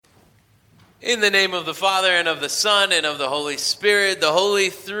In the name of the Father, and of the Son, and of the Holy Spirit, the Holy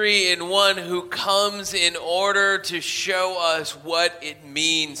Three in One, who comes in order to show us what it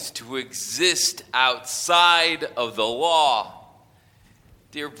means to exist outside of the law.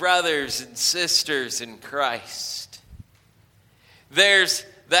 Dear brothers and sisters in Christ, there's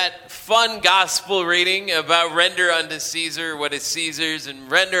that fun gospel reading about render unto Caesar what is Caesar's, and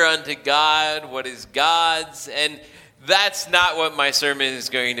render unto God what is God's, and that's not what my sermon is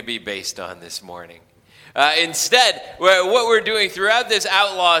going to be based on this morning. Instead, what we're doing throughout this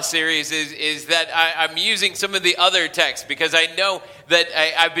Outlaw series is that I'm using some of the other texts, because I know that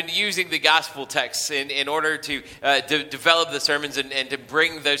I've been using the gospel texts in order to develop the sermons and to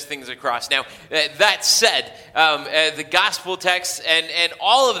bring those things across. Now, that said, the gospel texts and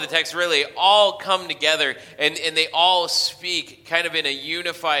all of the texts really all come together, and they all speak kind of in a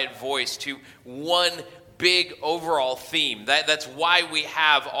unified voice to one big overall theme. That's why we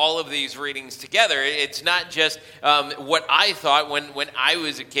have all of these readings together. It's not just what I thought when I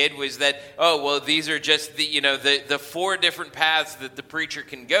was a kid was that, oh, well, these are just the four different paths that the preacher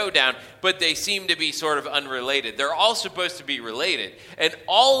can go down, but they seem to be sort of unrelated. They're all supposed to be related. And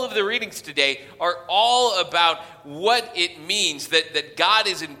all of the readings today are all about what it means that God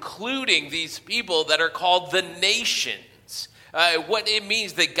is including these people that are called the nations. What it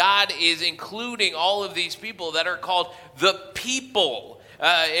means that God is including all of these people that are called the people.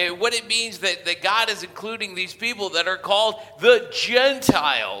 What it means that God is including these people that are called the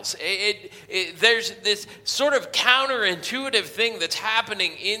Gentiles. There's this sort of counterintuitive thing that's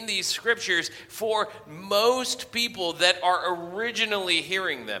happening in these scriptures for most people that are originally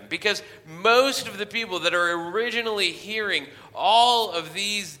hearing them. Because most of the people that are originally hearing all of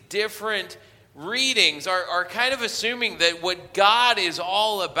these different readings are kind of assuming that what God is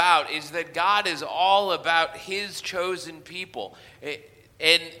all about is that God is all about his chosen people.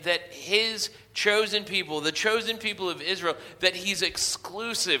 And that his chosen people, the chosen people of Israel, that he's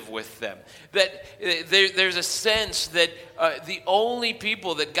exclusive with them. That there's a sense that the only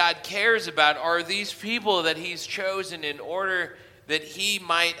people that God cares about are these people that he's chosen in order that he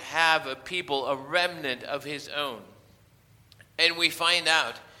might have a people, a remnant of his own. And we find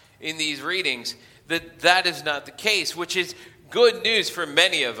out in these readings that is not the case, which is good news for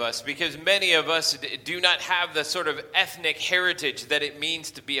many of us, because many of us do not have the sort of ethnic heritage that it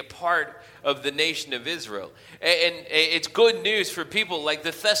means to be a part of the nation of Israel. And it's good news for people like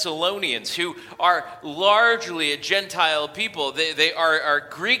the Thessalonians, who are largely a Gentile people. They are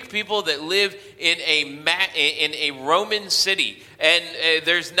Greek people that live in a Roman city. And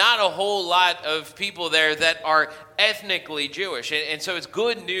there's not a whole lot of people there that are ethnically Jewish. And so it's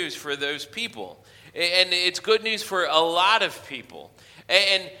good news for those people. And it's good news for a lot of people.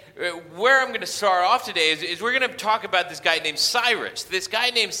 And where I'm going to start off today is we're going to talk about this guy named Cyrus. This guy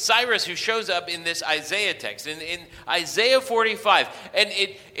named Cyrus who shows up in this Isaiah text, in Isaiah 45. And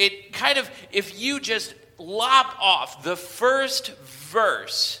it kind of, if you just lop off the first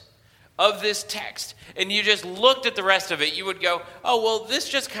verse of this text and you just looked at the rest of it, you would go, oh, well, this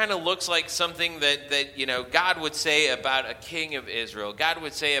just kind of looks like something that God would say about a king of Israel. God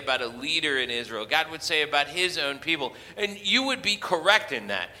would say about a leader in Israel. God would say about his own people. And you would be correct in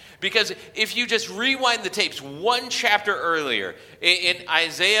that. Because if you just rewind the tapes one chapter earlier, in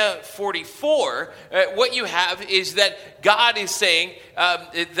Isaiah 44, what you have is that God is saying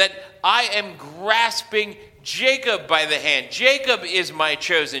that I am grasping Jacob by the hand. Jacob is my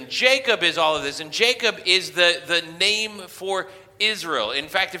chosen. Jacob is all of this. And Jacob is the name for Israel. In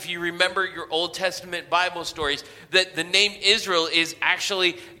fact, if you remember your Old Testament Bible stories, that the name Israel is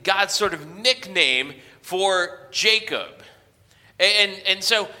actually God's sort of nickname for Jacob. And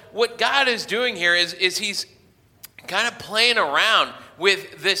so what God is doing here is he's kind of playing around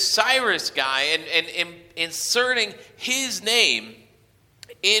with this Cyrus guy and inserting his name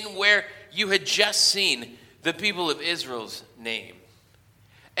in where you had just seen the people of Israel's name.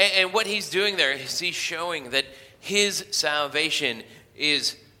 And what he's doing there is he's showing that his salvation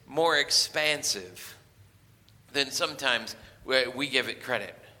is more expansive than sometimes we give it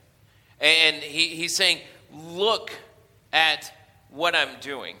credit. And he's saying, look at what I'm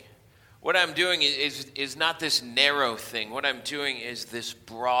doing. What I'm doing is not this narrow thing. What I'm doing is this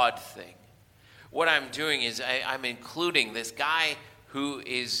broad thing. What I'm doing is I'm including this guy who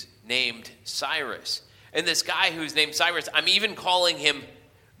is named Cyrus. And this guy who's named Cyrus, I'm even calling him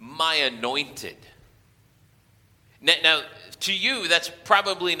my anointed. Now, to you, that's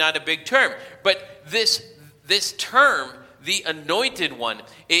probably not a big term. But this term, the anointed one,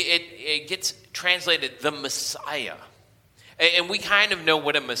 it gets translated the Messiah. And we kind of know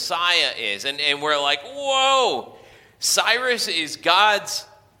what a Messiah is. And we're like, whoa, Cyrus is God's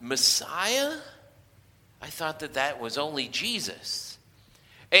Messiah? I thought that was only Jesus.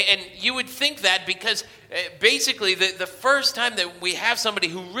 And you would think that because basically the first time that we have somebody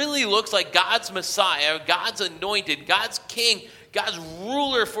who really looks like God's Messiah, God's anointed, God's king, God's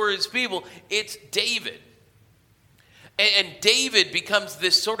ruler for his people, it's David. And David becomes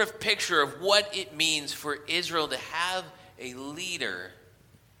this sort of picture of what it means for Israel to have a leader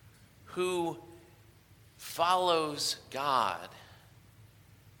who follows God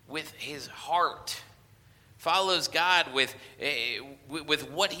with his heart, follows God with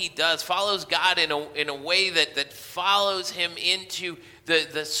what he does, follows God in a way that follows him into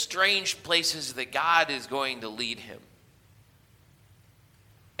the strange places that God is going to lead him.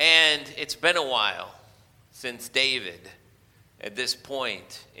 And it's been a while since David at this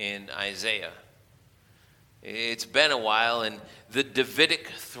point in Isaiah. It's been a while, and the Davidic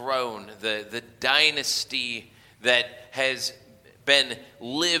throne, the dynasty that has been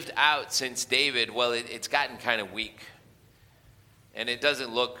lived out since David, well, it's gotten kind of weak. And it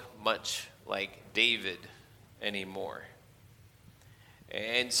doesn't look much like David anymore.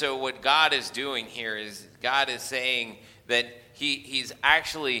 And so what God is doing here is God is saying that he's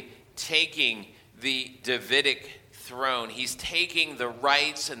actually taking the Davidic throne. He's taking the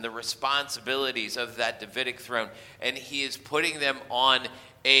rights and the responsibilities of that Davidic throne, and he is putting them on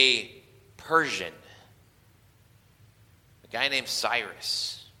a Persian. A guy named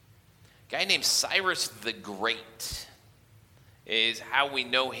Cyrus. A guy named Cyrus the Great is how we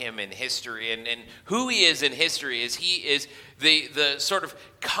know him in history. And who he is in history is he is the sort of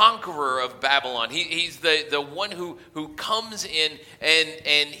conqueror of Babylon. He's the one who comes in,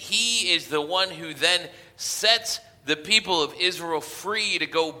 and he is the one who then sets the people of Israel free to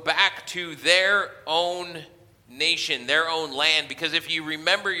go back to their own nation, their own land. Because if you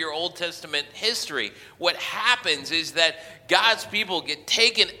remember your Old Testament history, what happens is that God's people get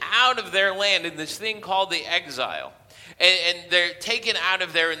taken out of their land in this thing called the exile. And they're taken out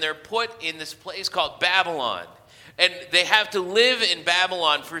of there and they're put in this place called Babylon. And they have to live in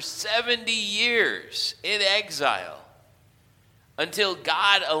Babylon for 70 years in exile until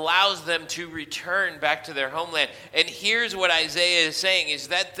God allows them to return back to their homeland. And here's what Isaiah is saying, is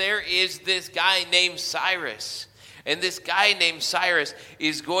that there is this guy named Cyrus. And this guy named Cyrus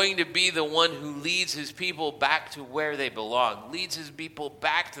is going to be the one who leads his people back to where they belong, leads his people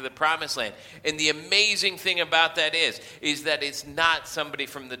back to the promised land. And the amazing thing about that is that it's not somebody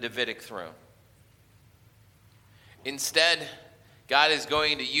from the Davidic throne. Instead, God is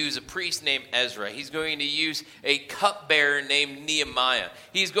going to use a priest named Ezra. He's going to use a cupbearer named Nehemiah.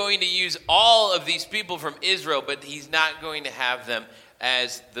 He's going to use all of these people from Israel, but he's not going to have them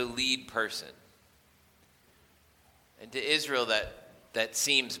as the lead person. And to Israel, that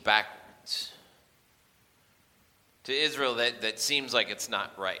seems backwards. To Israel, that seems like it's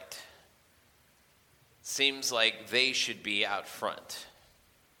not right. Seems like they should be out front.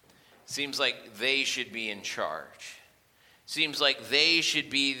 Seems like they should be in charge. Seems like they should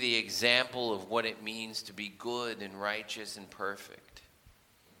be the example of what it means to be good and righteous and perfect.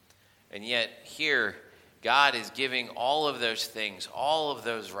 And yet here, God is giving all of those things, all of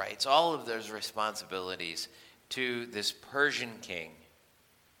those rights, all of those responsibilities to this Persian king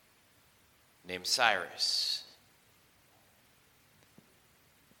named Cyrus.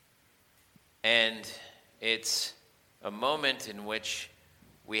 And it's a moment in which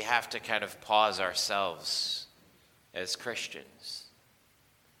we have to kind of pause ourselves as Christians.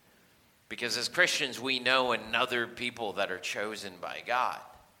 Because as Christians, we know another people that are chosen by God.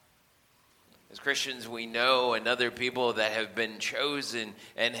 As Christians, we know another people that have been chosen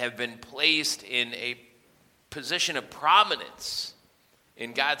and have been placed in a position of prominence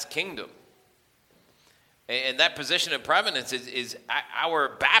in God's kingdom. And that position of prominence is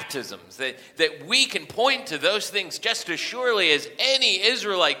our baptisms, that we can point to those things just as surely as any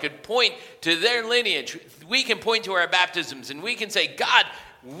Israelite could point to their lineage. We can point to our baptisms and we can say, God,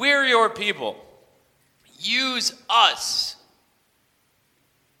 we're your people. Use us.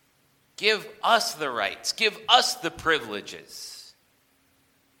 Give us the rights. Give us the privileges.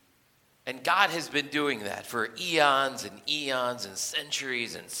 And God has been doing that for eons and eons and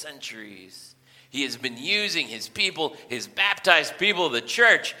centuries and centuries. He has been using his people, his baptized people, the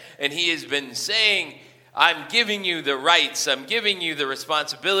church, and he has been saying, I'm giving you the rights, I'm giving you the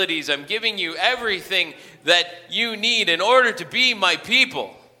responsibilities, I'm giving you everything that you need in order to be my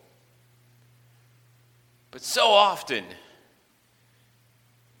people. But so often,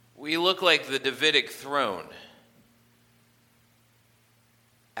 we look like the Davidic throne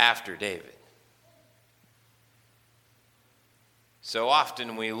after David. So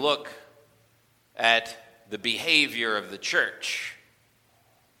often we look at the behavior of the church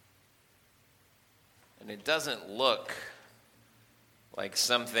it doesn't look like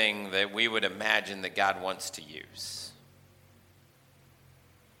something that we would imagine that God wants to use.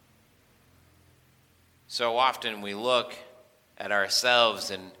 So often we look at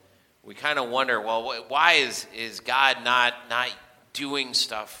ourselves and we kind of wonder, well, why is God not doing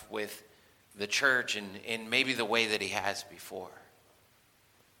stuff with the church in maybe the way that he has before?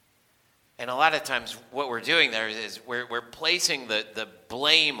 And a lot of times what we're doing there is we're placing the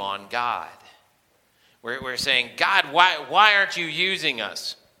blame on God. We're saying, God, why aren't you using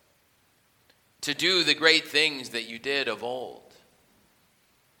us to do the great things that you did of old?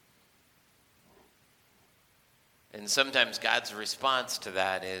 And sometimes God's response to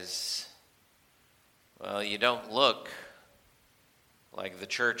that is, well, you don't look like the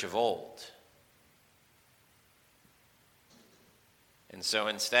church of old. And so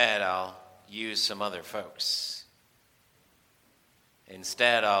instead, I'll use some other folks.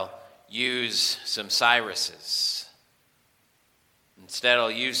 Instead, I'll use some Cyruses. Instead,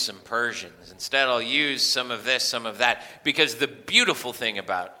 I'll use some Persians. Instead, I'll use some of this, some of that. Because the beautiful thing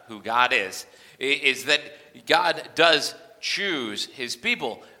about who God is that God does choose his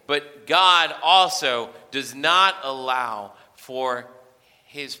people, but God also does not allow for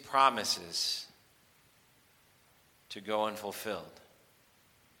his promises to go unfulfilled.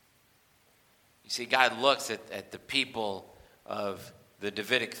 You see, God looks at the people of the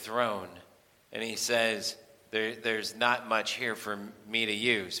Davidic throne, and he says, there's not much here for me to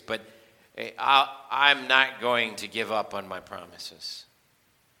use, but I'm not going to give up on my promises.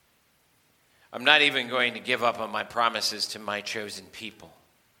 I'm not even going to give up on my promises to my chosen people.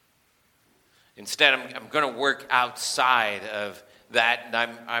 Instead, I'm going to work outside of that, and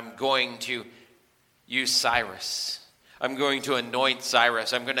I'm going to use Cyrus. I'm going to anoint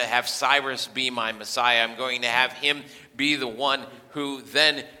Cyrus. I'm going to have Cyrus be my Messiah. I'm going to have him be the one who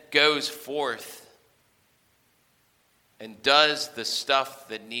then goes forth and does the stuff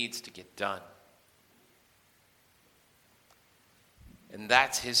that needs to get done. And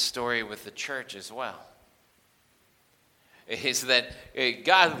that's his story with the church as well. Is that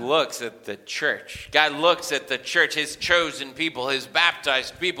God looks at the church. God looks at the church, his chosen people, his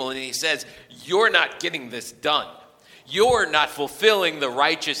baptized people, and he says, you're not getting this done. You're not fulfilling the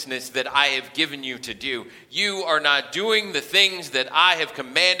righteousness that I have given you to do. You are not doing the things that I have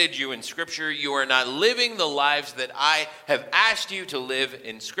commanded you in Scripture. You are not living the lives that I have asked you to live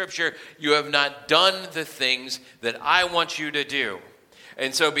in Scripture. You have not done the things that I want you to do.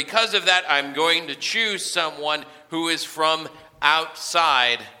 And so because of that, I'm going to choose someone who is from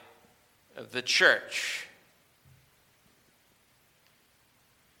outside of the church.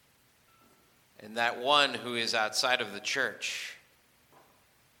 And that one who is outside of the church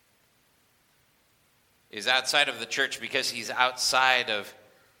is outside of the church because he's outside of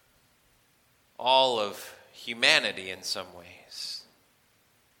all of humanity in some ways.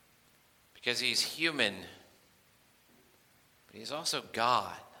 Because he's human, but he's also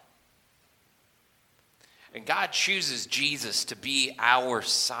God. And God chooses Jesus to be our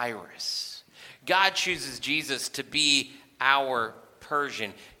Cyrus. God chooses Jesus to be our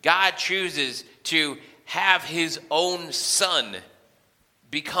Persian. God chooses to have his own son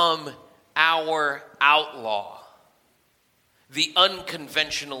become our outlaw. The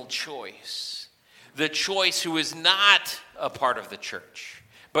unconventional choice. The choice who is not a part of the church,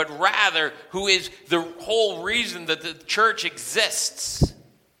 but rather who is the whole reason that the church exists.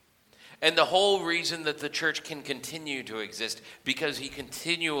 And the whole reason that the church can continue to exist, because he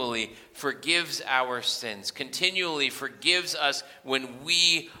continually forgives our sins, continually forgives us when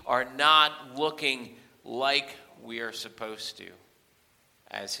we are not looking like we are supposed to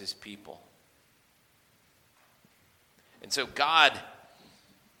as his people. And so God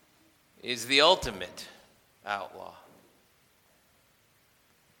is the ultimate outlaw,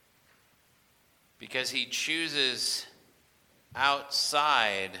 because he chooses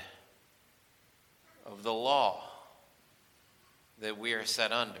outside of the law that we are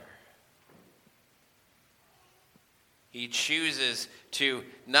set under. He chooses to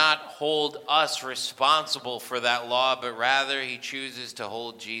not hold us responsible for that law, but rather he chooses to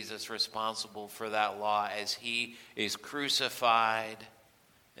hold Jesus responsible for that law as he is crucified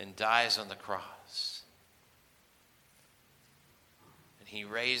and dies on the cross. And he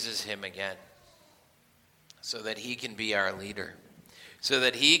raises him again so that he can be our leader, so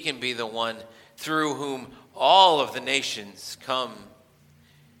that he can be the one through whom all of the nations come,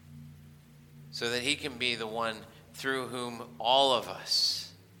 so that he can be the one through whom all of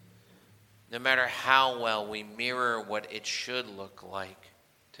us, no matter how well we mirror what it should look like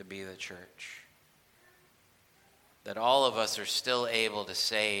to be the church, that all of us are still able to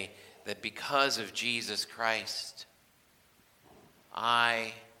say that because of Jesus Christ,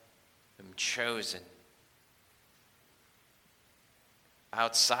 I am chosen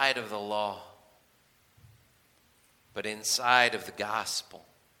outside of the law, but inside of the gospel,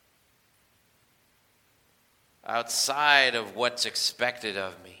 outside of what's expected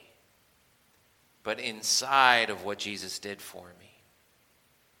of me, but inside of what Jesus did for me,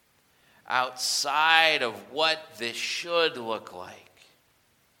 outside of what this should look like,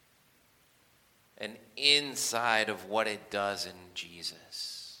 and inside of what it does in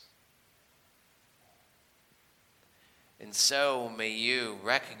Jesus. And so may you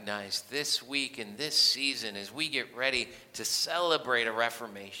recognize this week and this season as we get ready to celebrate a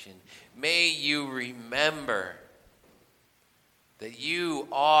Reformation, may you remember that you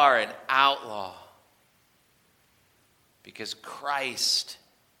are an outlaw because Christ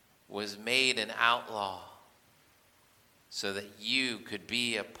was made an outlaw so that you could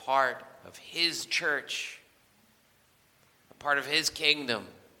be a part of his church, a part of his kingdom,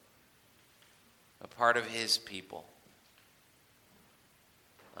 a part of his people.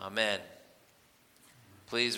 Amen. Please